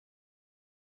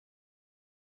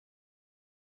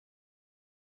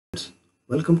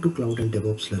Welcome to Cloud and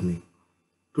DevOps Learning.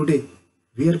 Today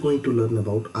we are going to learn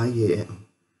about IAM.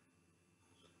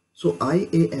 So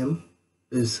IAM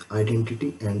is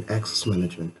Identity and Access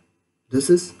Management. This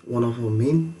is one of our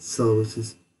main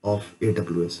services of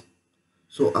AWS.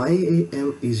 So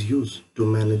IAM is used to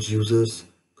manage users,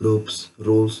 groups,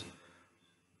 roles,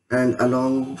 and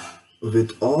along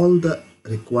with all the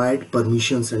required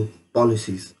permissions and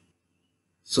policies.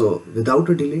 So without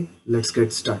a delay, let's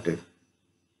get started.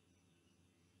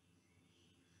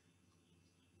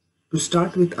 To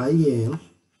start with IAM,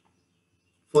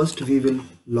 first we will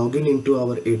log in into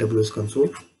our AWS console.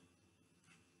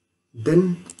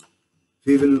 Then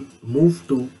we will move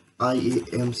to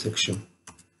IAM section.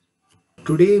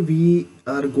 Today we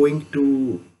are going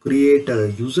to create a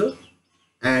user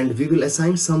and we will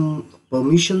assign some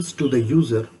permissions to the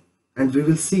user, and we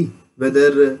will see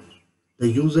whether the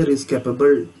user is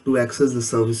capable to access the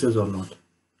services or not.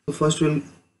 So first we'll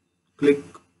click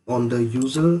on the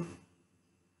user,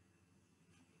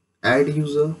 add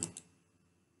user.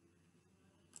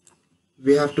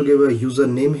 We have to give a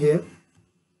username here.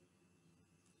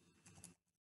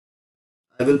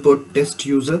 I will put test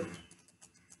user.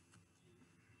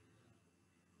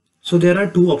 So there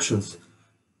are two options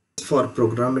for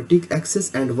programmatic access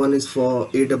and one is for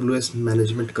AWS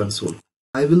Management Console.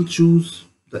 I will choose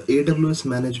the AWS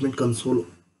Management Console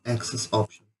access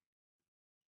option.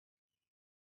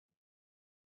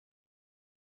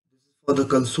 For the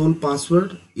console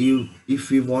password,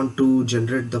 if we want to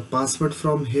generate the password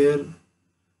from here,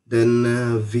 then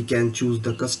we can choose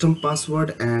the custom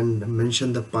password and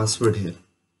mention the password here.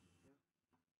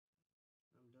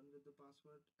 I'm done with the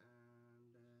password, and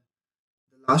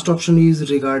the last option is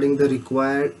regarding the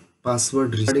required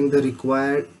password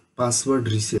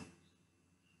reset.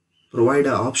 Provide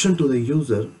an option to the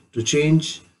user to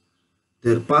change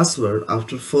their password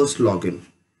after first login.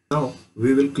 Now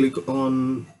we will click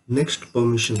on next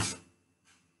permissions.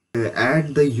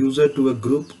 Add the user to a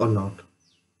group or not.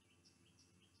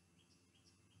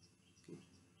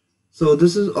 So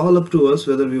this is all up to us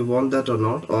whether we want that or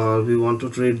not, or we want to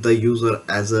treat the user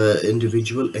as an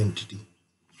individual entity.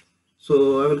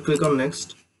 So I will click on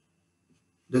next.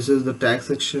 This is the tag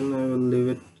section. I will leave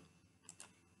it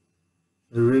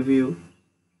review.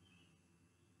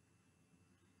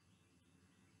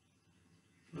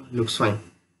 Looks fine.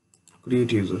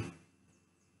 Create user.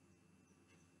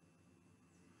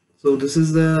 So this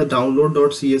is the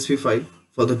download.csv file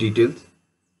for the details,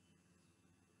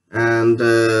 and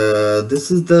this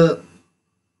is the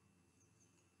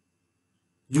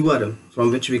URL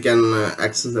from which we can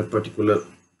access that particular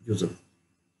user.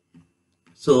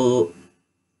 So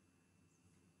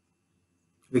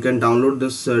we can download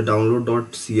this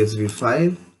download.csv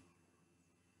file,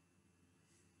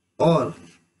 or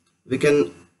we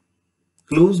can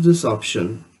close this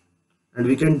option and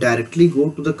we can directly go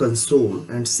to the console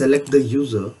and select the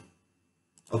user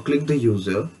or click the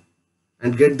user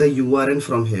and get the URL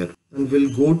from here, and we'll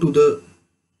go to the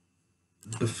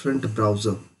different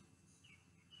browser.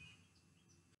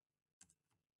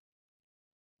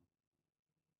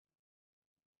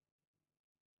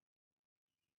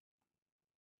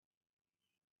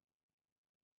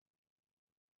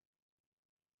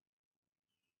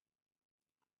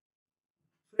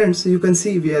 Friends, you can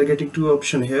see we are getting two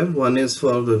options here. One is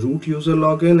for the root user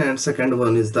login and second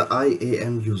one is the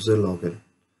IAM user login.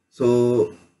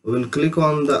 So we'll click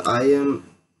on the IAM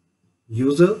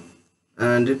user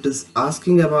and it is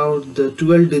asking about the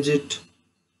 12-digit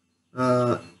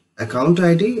account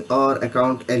ID or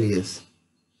account alias.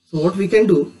 So what we can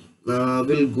do,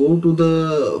 we'll go to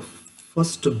the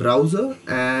first browser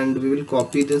and we will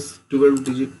copy this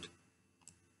 12-digit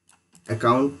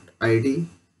account ID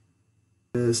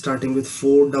starting with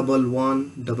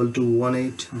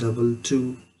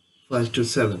 4112218222527. We'll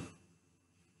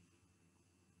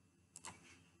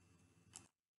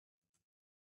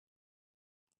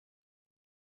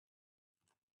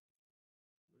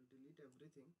delete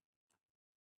everything.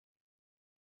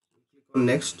 We'll click on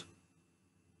next.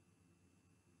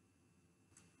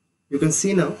 You can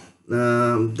see now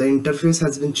the interface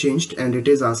has been changed and it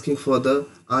is asking for the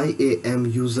IAM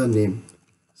username.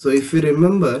 So if you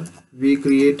remember, we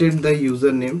created the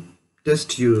username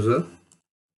test user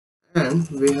and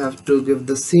we have to give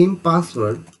the same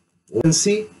password. You can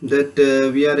see that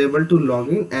we are able to log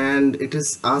in and it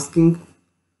is asking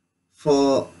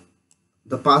for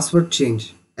the password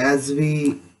change. As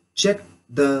we check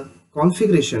the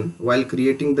configuration while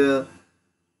creating the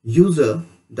user,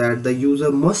 that the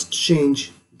user must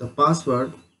change the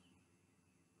password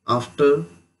after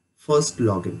first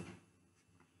login.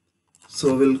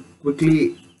 So we'll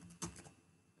quickly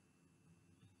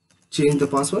change the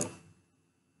password.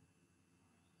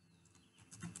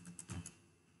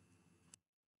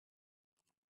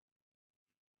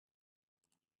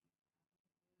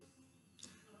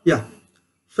 Yeah,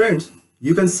 friends,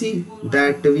 you can see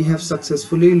that we have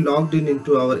successfully logged in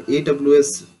into our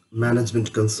AWS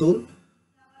management console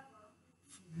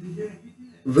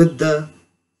with the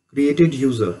created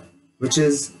user, which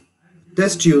is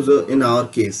test user in our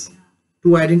case.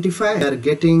 To identify, we are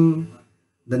getting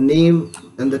the name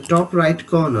in the top right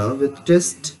corner with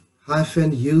test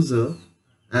hyphen user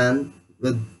and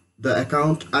with the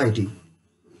account ID.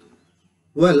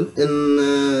 Well,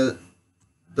 in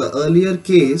the earlier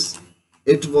case,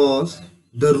 it was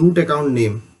the root account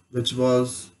name, which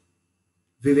was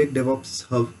Vivek Devops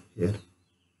Hub here.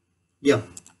 Yeah,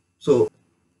 so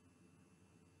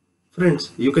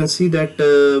friends, you can see that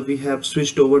we have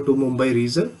switched over to Mumbai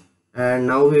region, and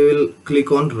now we will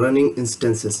click on running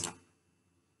instances.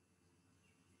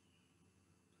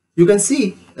 You can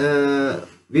see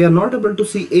we are not able to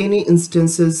see any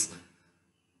instances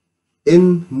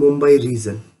in Mumbai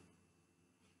region,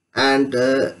 and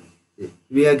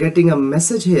we are getting a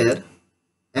message here: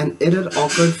 an error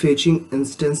occurred fetching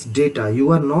instance data.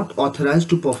 You are not authorized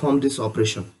to perform this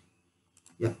operation.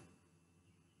 Yeah,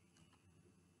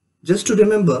 just to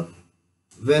remember,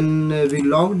 when we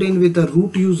logged in with a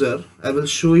root user, I will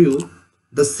show you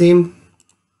the same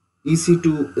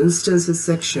EC2 instances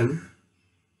section.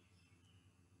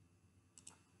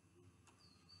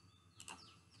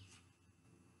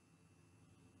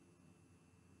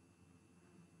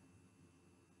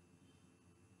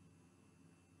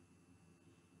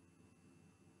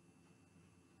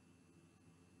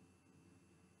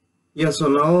 Yeah, so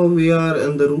now we are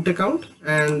in the root account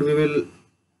and we will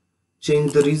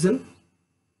change the region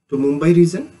to Mumbai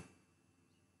region,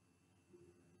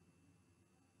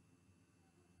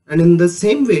 and in the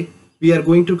same way we are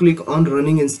going to click on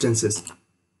running instances.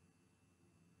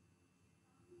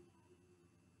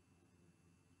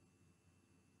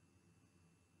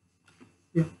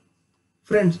 Yeah,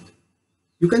 friends,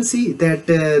 you can see that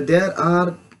there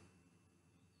are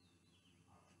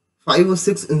 5 or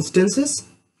 6 instances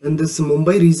in this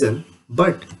Mumbai region,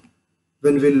 but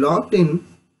when we logged in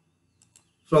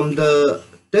from the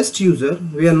test user,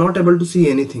 we are not able to see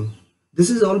anything.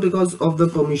 This is all because of the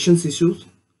permissions issues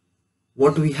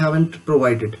what we haven't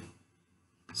provided.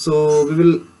 So we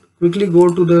will quickly go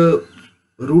to the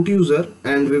root user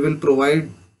and we will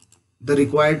provide the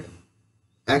required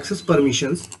access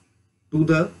permissions to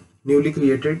the newly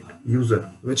created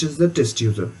user, which is the test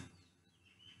user.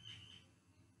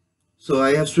 So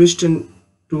I have switched in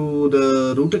to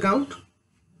the root account.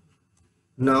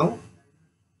 Now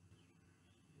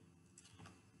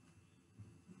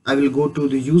I will go to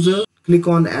the user, click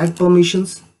on add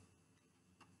permissions.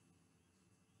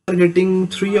 We are getting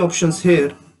 3 options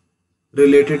here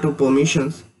related to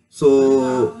permissions.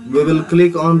 So we will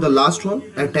click on the last one,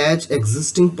 attach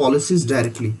existing policies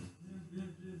directly.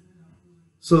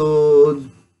 So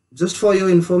just for your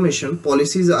information,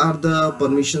 policies are the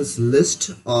permissions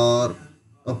list or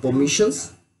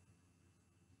permissions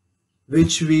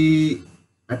which we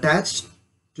attach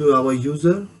to our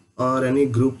user or any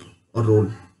group or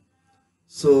role.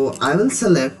 So I will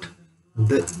select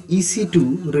the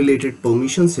EC2 related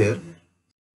permissions here.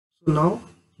 So now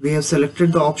we have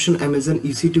selected the option Amazon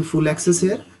EC2 full access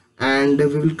here, and we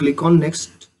will click on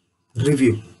next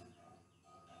review.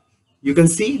 You can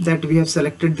see that we have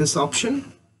selected this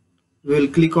option. We will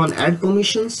click on add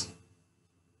permissions,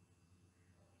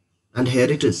 and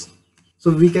here it is.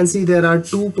 So we can see there are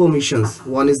 2 permissions.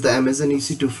 One is the Amazon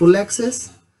EC2 full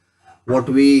access, what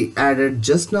we added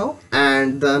just now,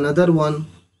 and the another one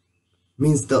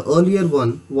means the earlier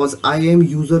one was IAM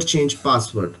user change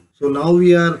password. So now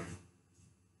we are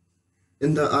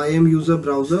in the IAM user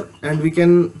browser and we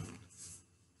can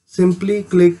simply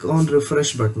click on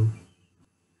refresh button.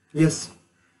 Yes,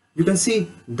 you can see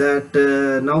that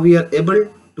now we are able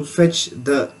to fetch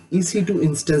the EC2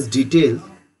 instance details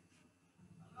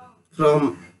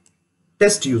from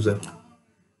test user.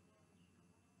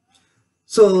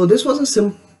 So this was a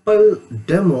simple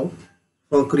demo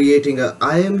for creating a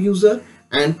IAM user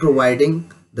and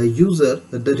providing the user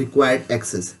with the required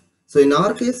access. So in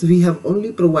our case, we have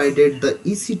only provided the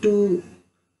EC2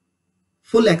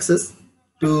 full access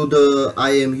to the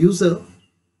IAM user.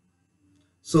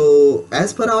 So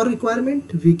as per our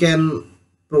requirement, we can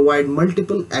provide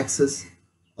multiple access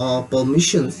or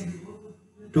permissions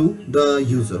to the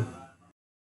user.